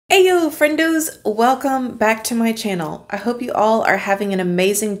Heyo friendos, welcome back to my channel. I hope you all are having an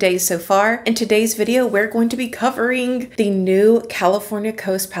amazing day so far. In today's video, we're going to be covering the new California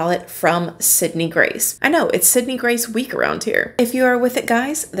Coast palette from Sydney Grace. I know, it's Sydney Grace week around here. If you are with it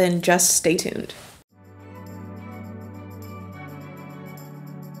guys, then just stay tuned.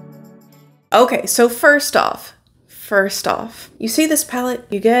 Okay, so first off, you see this palette,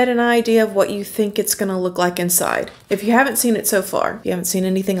 you get an idea of what you think it's gonna look like inside. If you haven't seen it so far, if you haven't seen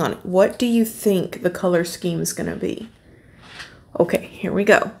anything on it, what do you think the color scheme is gonna be? Okay, here we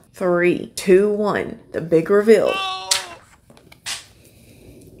go. 3, 2, 1, the big reveal.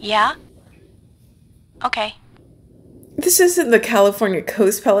 Yeah? Okay. This isn't the California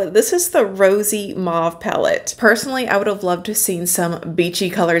Coast palette, this is the Rosy Mauve palette. Personally, I would have loved to have seen some beachy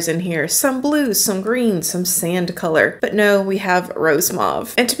colors in here. Some blues, some greens, some sand color. But no, we have Rose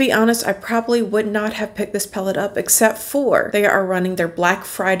Mauve. And to be honest, I probably would not have picked this palette up except for they are running their Black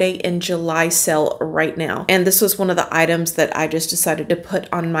Friday and July sale right now. And this was one of the items that I just decided to put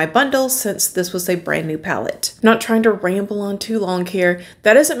on my bundle since this was a brand new palette. I'm not trying to ramble on too long here.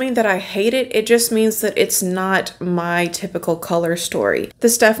 That doesn't mean that I hate it. It just means that it's not my typical color story.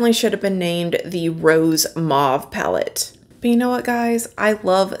 This definitely should have been named the Rose Mauve palette. But you know what guys, I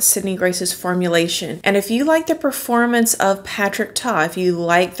love Sydney Grace's formulation. And if you like the performance of Patrick Ta, if you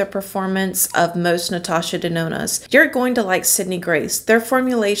like the performance of most Natasha Denonas, you're going to like Sydney Grace. Their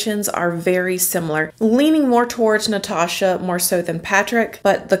formulations are very similar, leaning more towards Natasha more so than Patrick,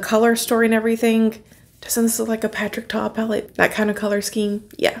 but the color story and everything, doesn't this look like a Patrick Ta palette? That kind of color scheme?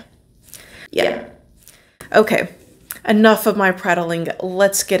 Yeah. Okay. Enough of my prattling,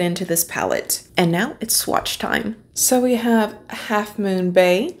 let's get into this palette. And now it's swatch time. So we have Half Moon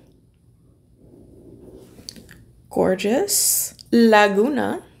Bay, Gorgeous,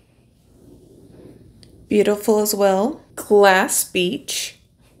 Laguna, beautiful as well, Glass Beach,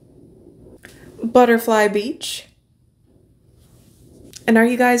 Butterfly Beach. And are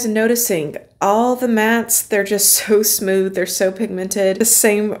you guys noticing all the mattes? They're just so smooth. They're so pigmented. The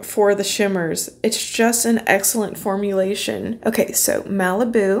same for the shimmers. It's just an excellent formulation. Okay, so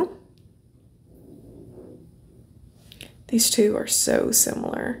Malibu. These two are so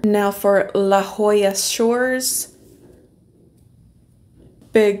similar. Now for La Jolla Shores.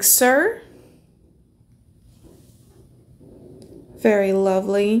 Big Sur. Very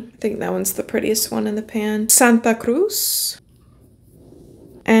lovely. I think that one's the prettiest one in the pan. Santa Cruz.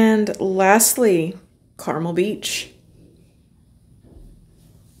 And lastly, Carmel Beach.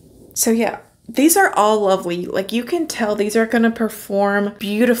 So yeah, these are all lovely. Like you can tell these are going to perform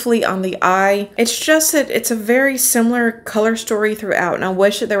beautifully on the eye. It's just that it's a very similar color story throughout, and I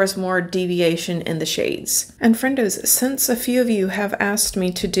wish that there was more deviation in the shades. And friendos, since a few of you have asked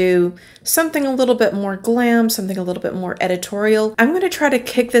me to do something a little bit more glam, something a little bit more editorial, I'm going to try to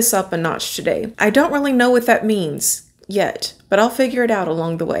kick this up a notch today. I don't really know what that means yet, but I'll figure it out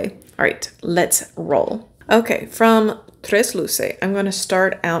along the way. All right, let's roll. Okay, from Tres Luce, I'm going to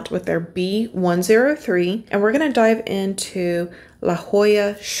start out with their B103, and we're going to dive into La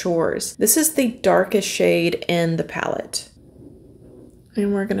Jolla Shores. This is the darkest shade in the palette.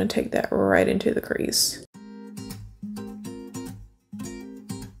 And we're going to take that right into the crease.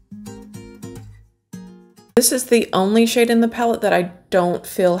 This is the only shade in the palette that I don't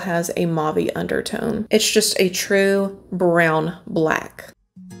feel has a mauve undertone. It's just a true brown black.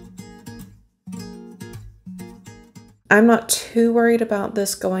 I'm not too worried about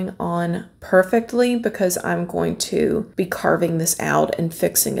this going on perfectly because I'm going to be carving this out and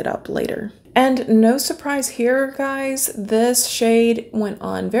fixing it up later. And no surprise here, guys, this shade went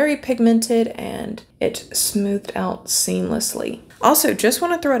on very pigmented and it smoothed out seamlessly. Also, just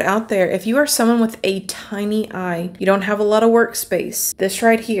want to throw it out there, if you are someone with a tiny eye, you don't have a lot of workspace, this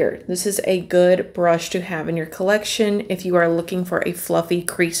right here, this is a good brush to have in your collection if you are looking for a fluffy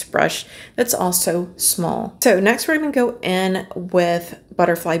crease brush that's also small. So next we're going to go in with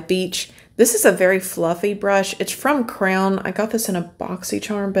Butterfly Beach. This is a very fluffy brush. It's from Crown. I got this in a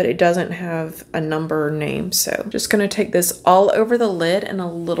BoxyCharm, but it doesn't have a number or name. So just going to take this all over the lid and a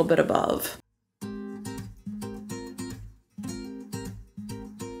little bit above.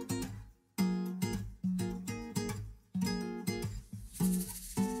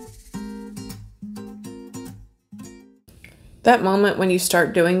 That moment when you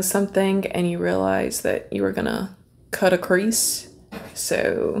start doing something and you realize that you were gonna cut a crease,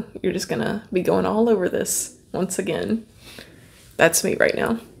 so you're just gonna be going all over this once again. That's me right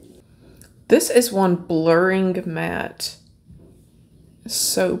now. This is one blurring matte.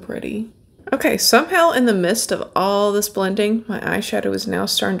 So pretty. Okay, somehow in the midst of all this blending, my eyeshadow is now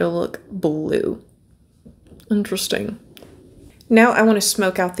starting to look blue. Interesting. Now I want to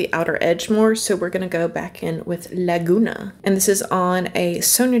smoke out the outer edge more, so we're going to go back in with Laguna. And this is on a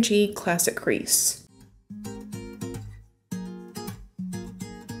Sonia G Classic Crease.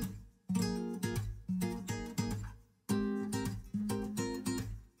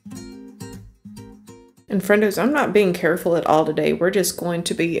 And friendos, I'm not being careful at all today. We're just going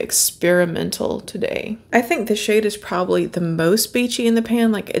to be experimental today. I think the shade is probably the most beachy in the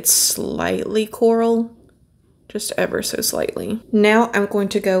pan. Like, it's slightly coral, just ever so slightly. Now I'm going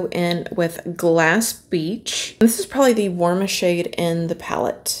to go in with Glass Beach. This is probably the warmest shade in the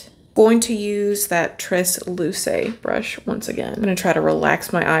palette. Going to use that Tres Luce brush once again. I'm gonna try to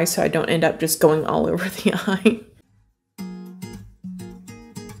relax my eye so I don't end up just going all over the eye.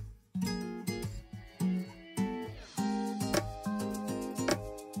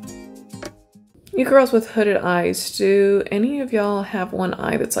 You girls with hooded eyes, do any of y'all have one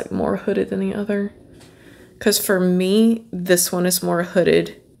eye that's like more hooded than the other? Because for me, this one is more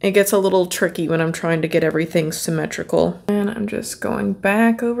hooded. It gets a little tricky when I'm trying to get everything symmetrical. And I'm just going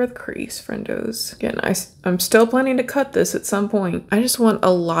back over the crease, friendos. Again, I'm still planning to cut this at some point. I just want a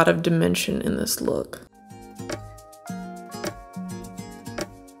lot of dimension in this look.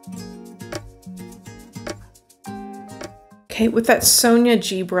 Okay, with that Sonia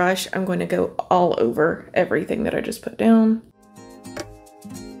G brush, I'm going to go all over everything that I just put down.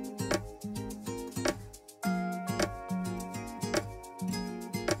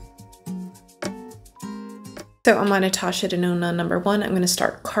 So on my Natasha Denona number 1, I'm going to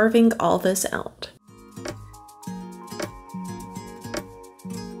start carving all this out.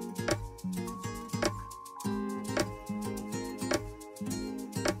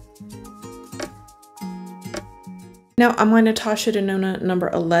 Now on my Natasha Denona number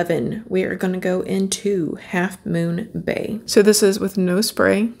 11, we are going to go into Half Moon Bay. So this is with no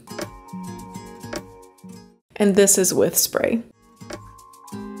spray, and this is with spray.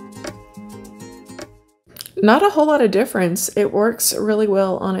 Not a whole lot of difference. It works really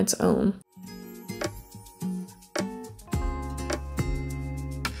well on its own.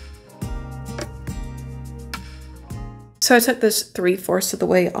 So I took this 3/4 of the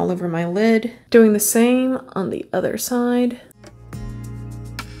way all over my lid, doing the same on the other side.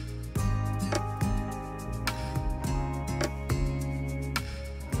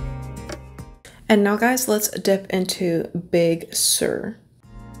 And now guys, let's dip into Big Sur.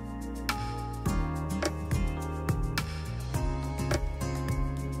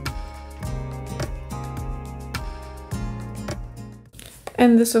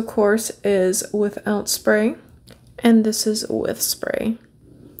 And this of course is without spray. And this is with spray.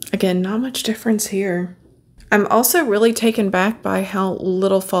 Again, not much difference here. I'm also really taken back by how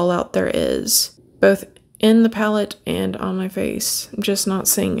little fallout there is, both in the palette and on my face. I'm just not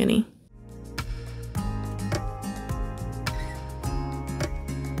seeing any.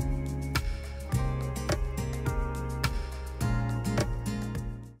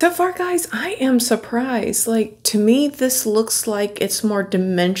 So far, guys, I am surprised. Like, to me, this looks like it's more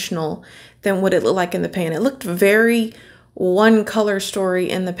dimensional than what it looked like in the pan. It looked very one color story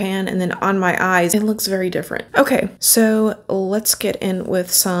in the pan, and then on my eyes, it looks very different. Okay, so let's get in with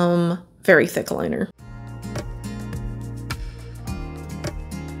some very thick liner.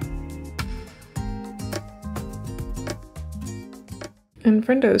 And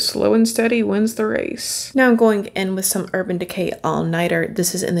friendos, slow and steady wins the race. Now I'm going in with some Urban Decay All Nighter.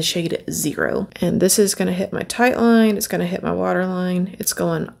 This is in the shade 0. And this is gonna hit my tight line, it's gonna hit my waterline. It's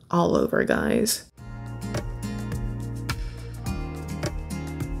going all over, guys.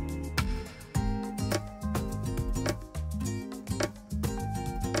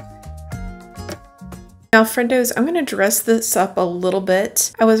 Now, friendos, I'm gonna dress this up a little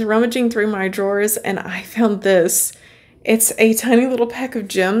bit. I was rummaging through my drawers and I found this. It's a tiny little pack of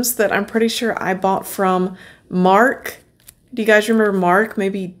gems that I'm pretty sure I bought from Mark. Do you guys remember Mark?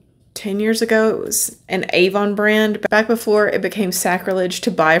 Maybe 10 years ago. It was an Avon brand back before it became sacrilege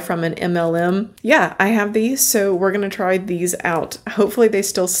to buy from an MLM. Yeah, I have these, so we're gonna try these out. Hopefully they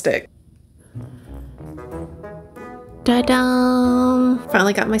still stick. Ta-da!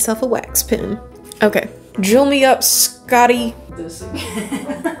 Finally got myself a wax pen. Okay, jewel me up, Scotty. This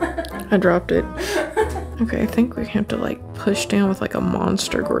again. I dropped it. Okay, I think we have to like push down with like a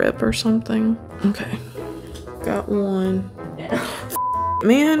monster grip or something. Okay, got one. Yeah.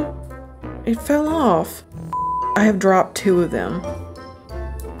 Man, it fell off. I have dropped 2 of them.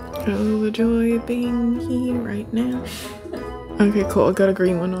 Oh, the joy of being here right now. Okay, cool, I got a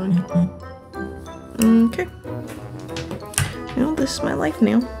green one on. Okay. Well, this is my life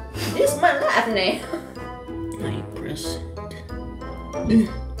now. This is my life now. I press it.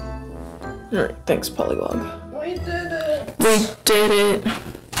 Alright, thanks, Polywog. We did it. We did it.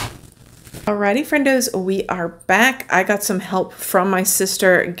 Alrighty, friendos, we are back. I got some help from my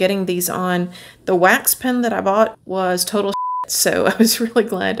sister getting these on. The wax pen that I bought was total shit, so I was really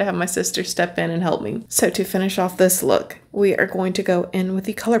glad to have my sister step in and help me. So to finish off this look, we are going to go in with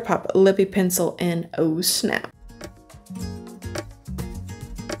the ColourPop Lippy Pencil in Oh Snap.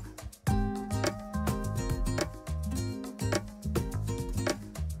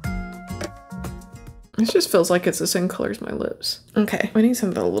 This just feels like it's the same color as my lips. Okay, we need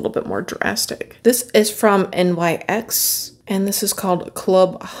something a little bit more drastic. This is from NYX, and this is called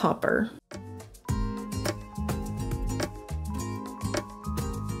Club Hopper.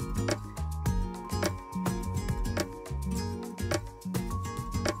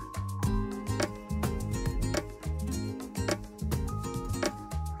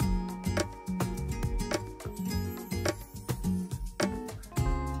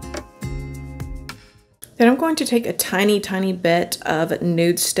 Then I'm going to take a tiny, tiny bit of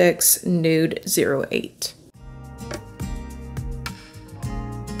Nude Sticks Nude 08.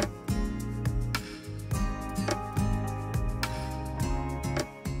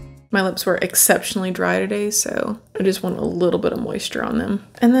 My lips were exceptionally dry today, so I just want a little bit of moisture on them.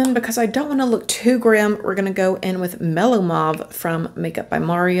 And then because I don't want to look too grim, we're going to go in with Mellow Mauve from Makeup by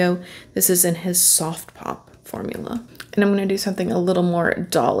Mario. This is in his Soft Pop formula. And I'm going to do something a little more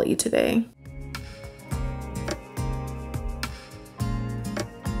dolly today.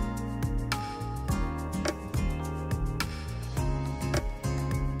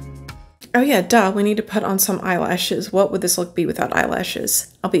 Oh yeah, duh, we need to put on some eyelashes. What would this look be without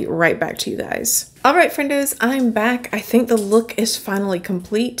eyelashes? I'll be right back to you guys. All right, friendos, I'm back. I think the look is finally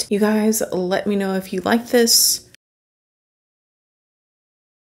complete. You guys, let me know if you like this.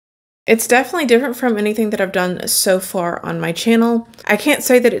 It's definitely different from anything that I've done so far on my channel. I can't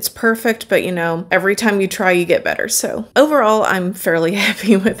say that it's perfect, but you know, every time you try, you get better. So overall, I'm fairly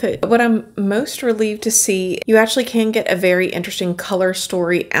happy with it. What I'm most relieved to see, you actually can get a very interesting color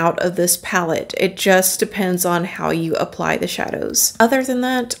story out of this palette. It just depends on how you apply the shadows. Other than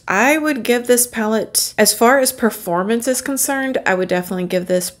that, I would give this palette, as far as performance is concerned, I would definitely give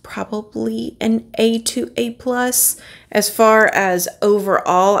this probably an A to A+. As far as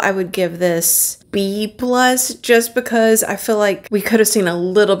overall, I would give this B+, just because I feel like we could have seen a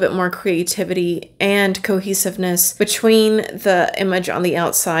little bit more creativity and cohesiveness between the image on the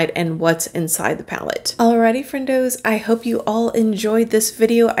outside and what's inside the palette. Alrighty, friendos, I hope you all enjoyed this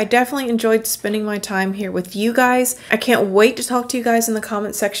video. I definitely enjoyed spending my time here with you guys. I can't wait to talk to you guys in the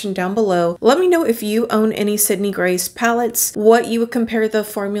comment section down below. Let me know if you own any Sydney Grace palettes, what you would compare the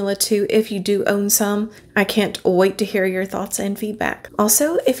formula to if you do own some. I can't wait to hear your thoughts and feedback.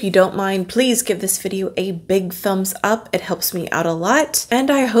 Also, if you don't mind, please give this video a big thumbs up. It helps me out a lot. And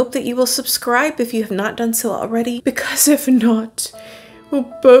I hope that you will subscribe if you have not done so already, because if not,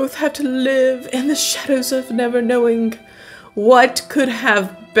 we'll both have to live in the shadows of never knowing what could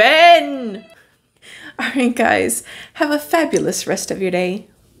have been. All right, guys, have a fabulous rest of your day.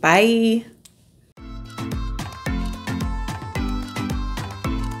 Bye.